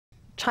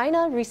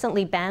China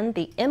recently banned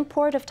the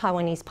import of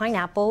Taiwanese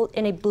pineapple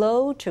in a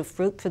blow to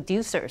fruit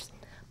producers.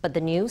 But the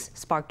news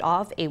sparked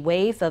off a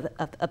wave of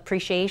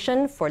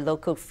appreciation for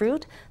local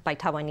fruit by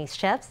Taiwanese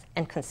chefs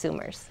and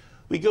consumers.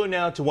 We go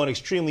now to one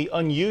extremely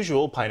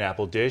unusual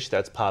pineapple dish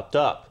that's popped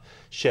up.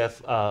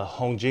 Chef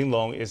Hong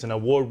Jinlong is an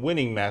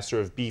award-winning master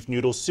of beef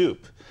noodle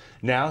soup.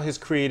 Now has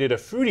created a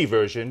fruity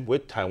version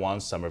with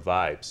Taiwan's summer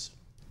vibes.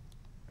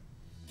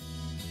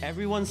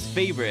 Everyone's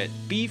favorite,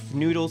 beef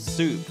noodle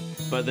soup.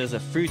 But there's a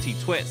fruity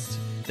twist.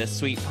 The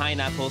sweet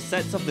pineapple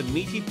sets off the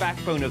meaty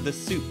backbone of the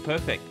soup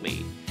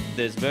perfectly.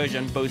 This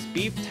version boasts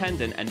beef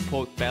tendon and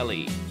pork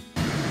belly.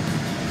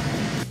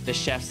 The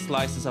chef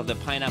slices off the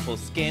pineapple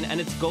skin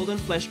and its golden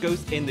flesh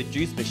goes in the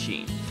juice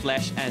machine.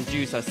 Flesh and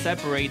juice are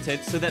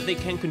separated so that they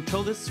can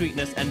control the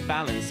sweetness and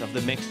balance of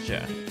the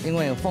mixture.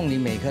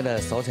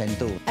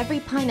 Every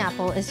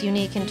pineapple is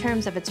unique in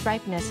terms of its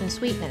ripeness and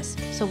sweetness,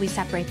 so we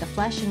separate the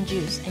flesh and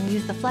juice and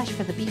use the flesh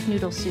for the beef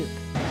noodle soup.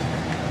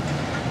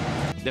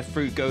 The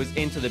fruit goes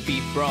into the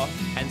beef broth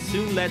and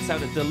soon lets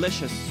out a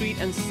delicious sweet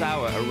and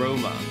sour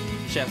aroma.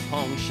 Chef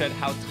Hong showed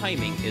how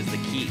timing is the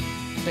key.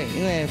 There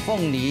are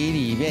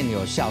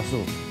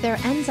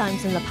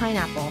enzymes in the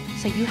pineapple,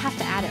 so you have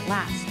to add it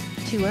last,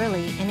 too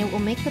early, and it will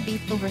make the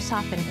beef over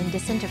soften and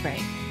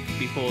disintegrate.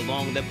 Before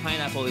long, the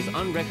pineapple is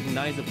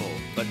unrecognizable,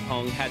 but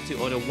Hong had to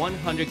order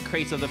 100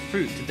 crates of the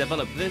fruit to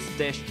develop this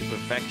dish to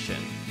perfection.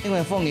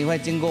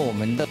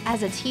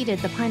 As it's heated,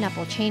 the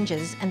pineapple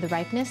changes, and the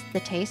ripeness,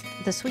 the taste,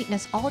 the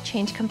sweetness all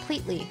change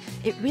completely.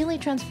 It really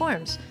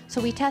transforms,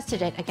 so we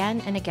tested it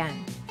again and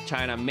again.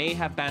 China may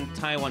have banned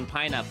Taiwan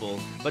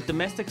pineapple, but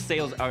domestic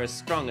sales are as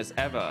strong as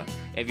ever.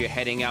 If you're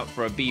heading out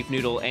for a beef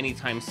noodle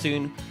anytime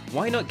soon,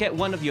 why not get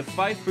one of your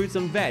 5 fruits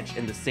and veg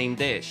in the same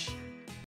dish?